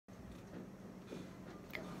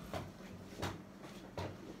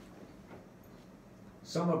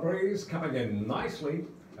Summer breeze coming in nicely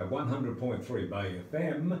at 100.3 Bay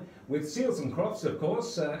FM with Seals and Crofts, of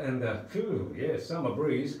course, summer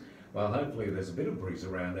breeze. Well, hopefully there's a bit of breeze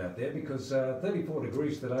around out there because 34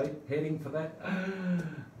 degrees today, heading for that.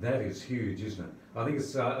 That is huge, isn't it? I think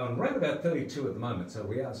it's on around about 32 at the moment, so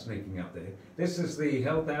we are sneaking up there. This is the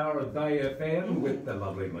Health Hour at Bay FM with the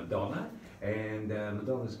lovely Madonna and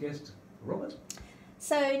Madonna's guest, Robert.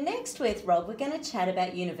 So next with Rob, we're going to chat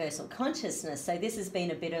about universal consciousness. So this has been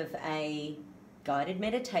a bit of a guided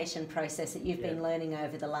meditation process that you've been learning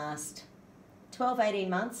over the last 12, 18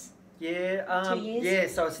 months. 2 years? Yeah,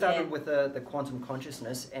 so it started with the quantum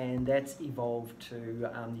consciousness, and that's evolved to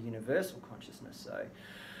the universal consciousness. So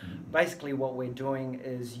basically what we're doing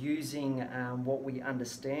is using what we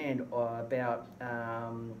understand about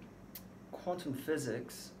quantum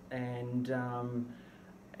physics and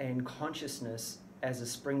consciousness as a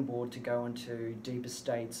springboard to go into deeper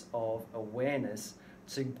states of awareness,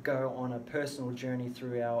 to go on a personal journey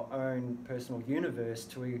through our own personal universe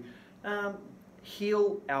to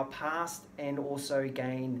heal our past and also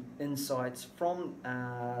gain insights from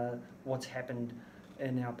what's happened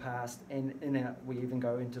in our past, and we even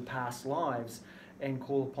go into past lives and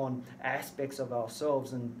call upon aspects of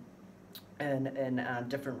ourselves and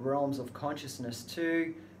different realms of consciousness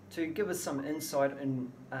to give us some insight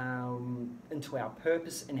into our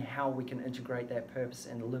purpose and how we can integrate that purpose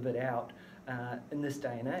and live it out in this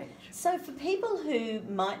day and age. So for people who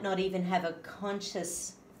might not even have a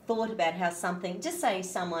conscious thought about how something, just say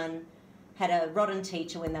someone had a rotten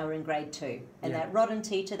teacher when they were in grade 2, and that rotten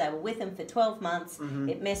teacher, they were with them for 12 months,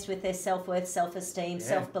 it messed with their self-worth, self-esteem,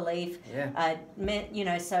 self-belief,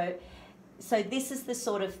 so this is the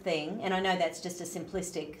sort of thing, and I know that's just a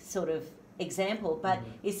simplistic sort of example, but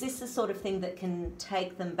is this the sort of thing that can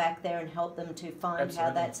take them back there and help them to find how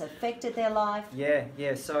that's affected their life?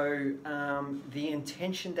 So the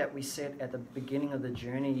intention that we set at the beginning of the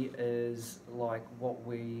journey is like what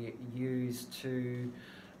we use to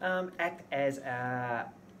act as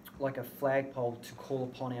like a flagpole to call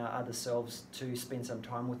upon our other selves to spend some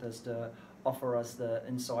time with us, to offer us the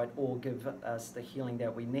insight or give us the healing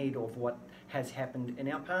that we need of what has happened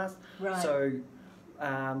in our past. Right. So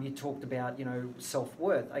you talked about,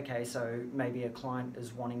 self-worth. Okay, so maybe a client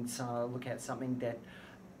is wanting to look at something that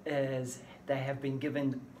they have been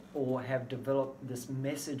given or have developed this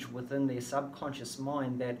message within their subconscious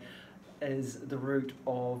mind that is the root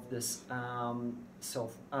of this not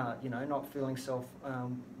feeling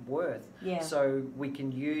self-worth. So we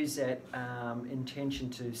can use that intention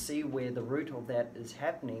to see where the root of that is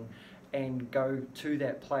happening and go to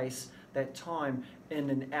that place, that time, in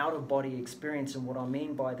an out-of-body experience. And what I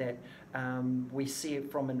mean by that, we see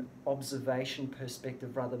it from an observation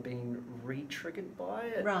perspective rather than being re-triggered by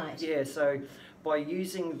it. Right. Yeah, so by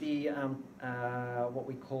using the, what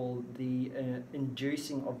we call the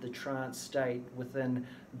inducing of the trance state within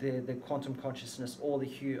the quantum consciousness or the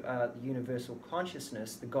universal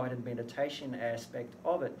consciousness, the guided meditation aspect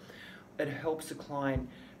of it, it helps the client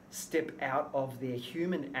step out of their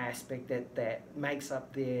human aspect that makes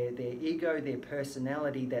up their ego, their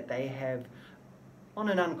personality that they have on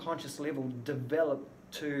an unconscious level developed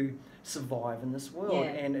to survive in this world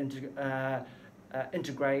and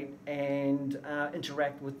integrate and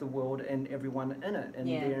interact with the world and everyone in it and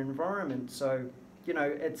their environment. So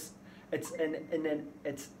it's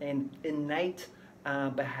an innate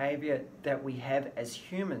behavior that we have as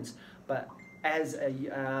humans, but as a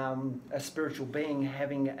spiritual being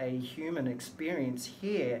having a human experience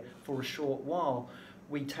here for a short while,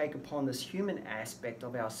 we take upon this human aspect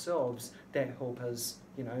of ourselves that help us,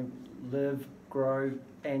 live, grow,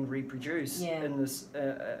 and reproduce in this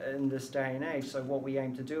day and age. So what we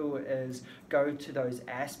aim to do is go to those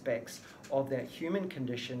aspects of that human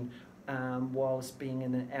condition whilst being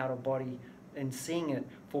in an outer body and seeing it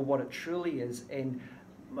for what it truly is. And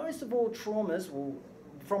most of all traumas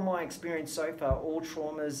from my experience so far, all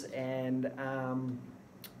traumas and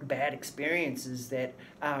bad experiences that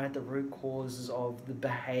are at the root causes of the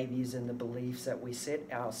behaviours and the beliefs that we set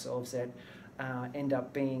ourselves that end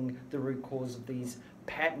up being the root cause of these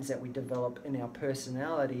patterns that we develop in our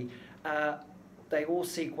personality, they all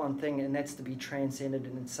seek one thing, and that's to be transcended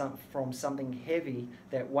from something heavy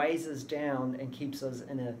that weighs us down and keeps us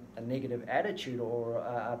in a negative attitude or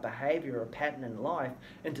a behaviour or a pattern in life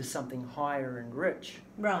into something higher and rich.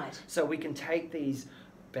 Right. So we can take these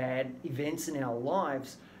bad events in our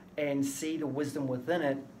lives and see the wisdom within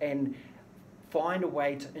it and find a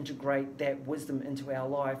way to integrate that wisdom into our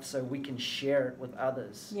life so we can share it with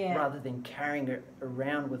others, rather than carrying it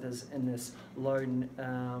around with us in this low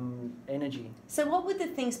energy. So what would the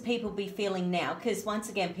things people be feeling now? Because once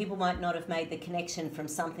again, people might not have made the connection from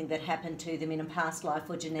something that happened to them in a past life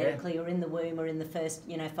or genetically or in the womb or in the first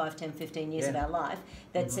 5, 10, 15 years of our life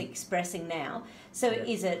that's expressing now. So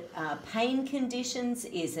is it pain conditions?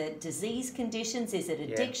 Is it disease conditions? Is it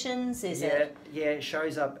addictions? Is it... Yeah, it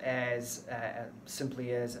shows up as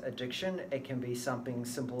simply as addiction. It can be something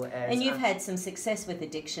simple as... And you've had some success with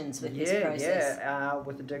addictions with this process.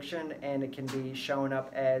 With addiction, and it can be showing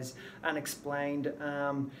up as unexplained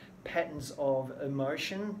patterns of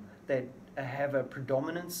emotion that have a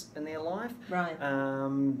predominance in their life. Right.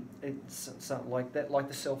 It's something like that, like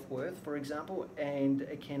the self-worth, for example, and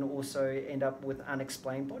it can also end up with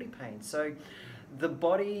unexplained body pain. So the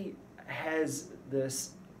body has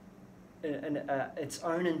this its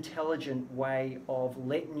own intelligent way of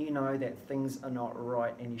letting you know that things are not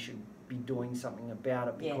right and you should be doing something about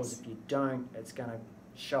it, because if you don't, it's going to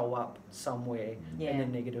show up somewhere in a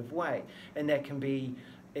negative way. And that can be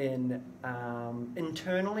in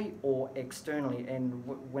internally or externally. And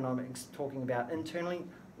when I'm talking about internally,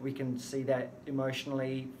 we can see that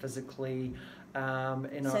emotionally, physically.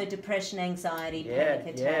 So depression, anxiety,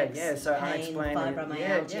 panic attacks, so pain,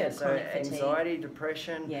 fibromyalgia, so chronic fatigue. Anxiety,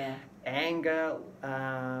 depression, anger,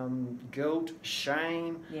 guilt,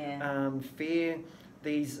 shame, fear.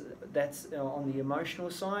 That's on the emotional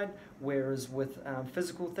side. Whereas with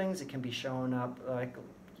physical things, it can be showing up like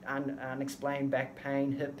unexplained back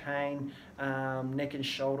pain, hip pain, neck and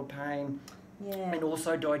shoulder pain. And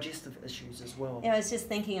also digestive issues as well. I was just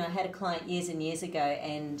thinking, I had a client years and years ago,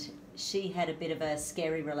 and she had a bit of a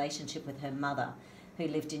scary relationship with her mother, who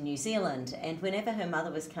lived in New Zealand, and whenever her mother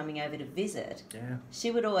was coming over to visit, she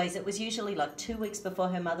would always, it was usually like 2 weeks before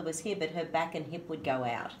her mother was here, but her back and hip would go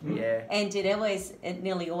out. And it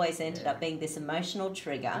nearly always ended up being this emotional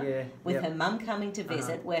trigger with her mum coming to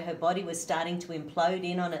visit, where her body was starting to implode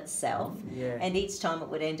in on itself, and each time it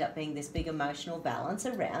would end up being this big emotional balance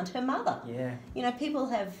around her mother. People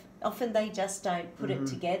have... Often they just don't put it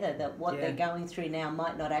together that what they're going through now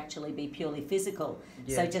might not actually be purely physical.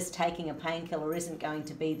 So just taking a painkiller isn't going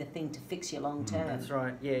to be the thing to fix you long term. That's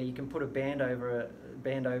right. Yeah, you can put a band over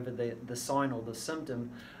the sign or the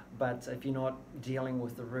symptom, but if you're not dealing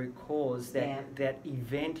with the root cause, that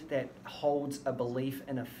event that holds a belief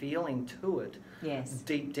and a feeling to it,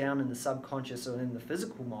 deep down in the subconscious or in the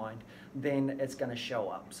physical mind, then it's going to show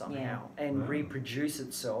up somehow and reproduce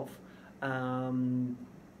itself.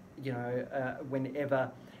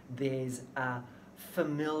 Whenever there's a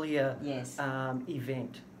familiar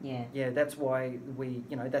event. That's why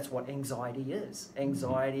that's what anxiety is.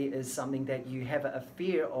 Anxiety is something that you have a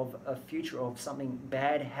fear of a future of something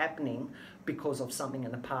bad happening because of something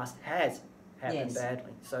in the past has happened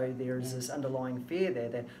badly. So there is this underlying fear there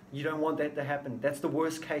that you don't want that to happen. That's the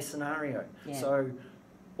worst case scenario. So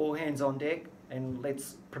all hands on deck and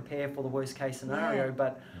let's prepare for the worst case scenario.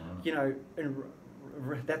 But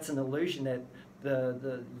that's an illusion that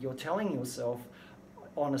you're telling yourself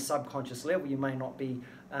on a subconscious level. You may not be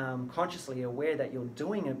consciously aware that you're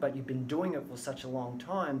doing it, but you've been doing it for such a long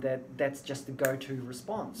time that that's just the go-to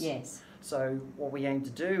response. So what we aim to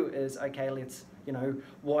do is, okay, let's,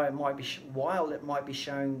 while it might be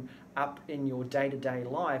showing up in your day-to-day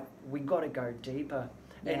life, we got to go deeper.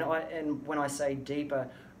 And when I say deeper,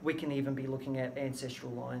 we can even be looking at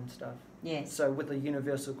ancestral line stuff. So with the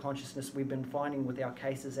universal consciousness, we've been finding with our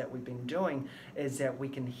cases that we've been doing is that we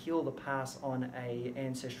can heal the past on a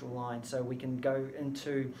ancestral line. So we can go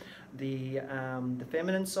into the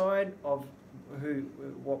feminine side of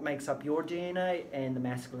what makes up your DNA and the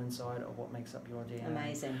masculine side of what makes up your DNA.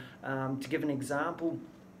 Amazing. To give an example,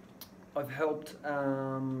 I've helped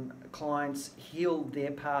clients heal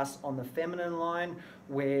their past on the feminine line,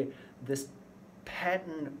 where this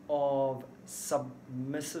pattern of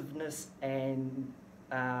submissiveness and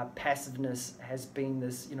passiveness has been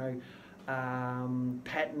this,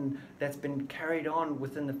 pattern that's been carried on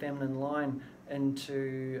within the feminine line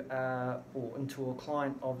into a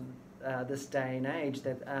client of this day and age,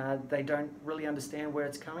 that they don't really understand where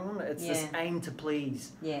it's coming from. It's this aim to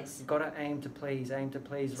please. You've got to aim to please.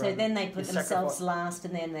 So then they put themselves last,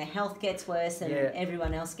 and then their health gets worse, and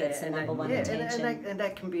everyone else gets the number one attention. And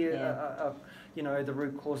that can be the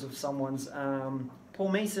root cause of someone's poor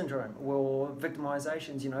me syndrome or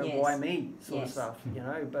victimizations, why me sort of stuff,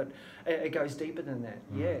 but it goes deeper than that.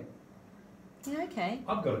 Okay.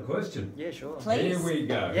 I've got a question. Sure. Please. Here we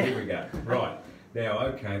go. Right. Now,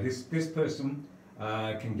 okay, this person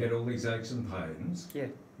can get all these aches and pains.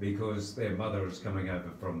 because their mother is coming over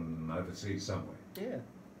from overseas somewhere. Yeah.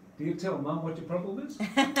 Do you tell mum what your problem is?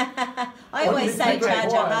 I Or always do you say keep it charge her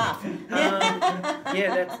quiet? half.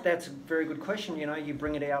 Yeah, that's a very good question. You know, you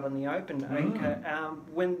bring it out in the open. Okay.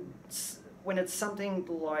 When it's something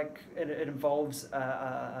like it involves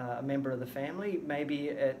a member of the family, maybe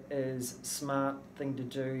it is a smart thing to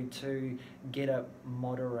do to get a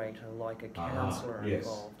moderator, like a counsellor yes,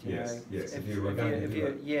 involved. yes. If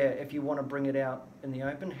you want to bring it out in the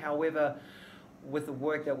open. However, with the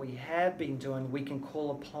work that we have been doing, we can call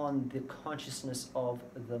upon the consciousness of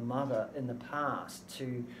the mother in the past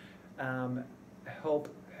to help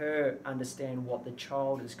her understand what the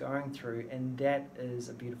child is going through, and that is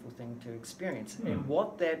a beautiful thing to experience. And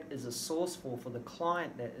what that is a source for the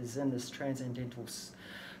client that is in this transcendental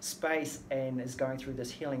space and is going through this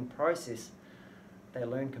healing process, they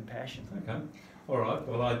learn compassion. Okay. All right.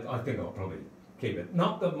 Well, I think I'll probably keep it.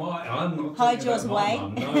 Not that I'm not Hide talking yours about my away.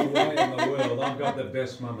 mum. No way in the world. I've got the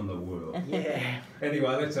best mum in the world. Yeah. Anyway,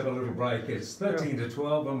 let's have a little break. It's 13 to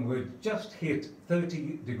 12 and we've just hit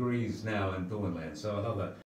 30 degrees now in Thornland. So another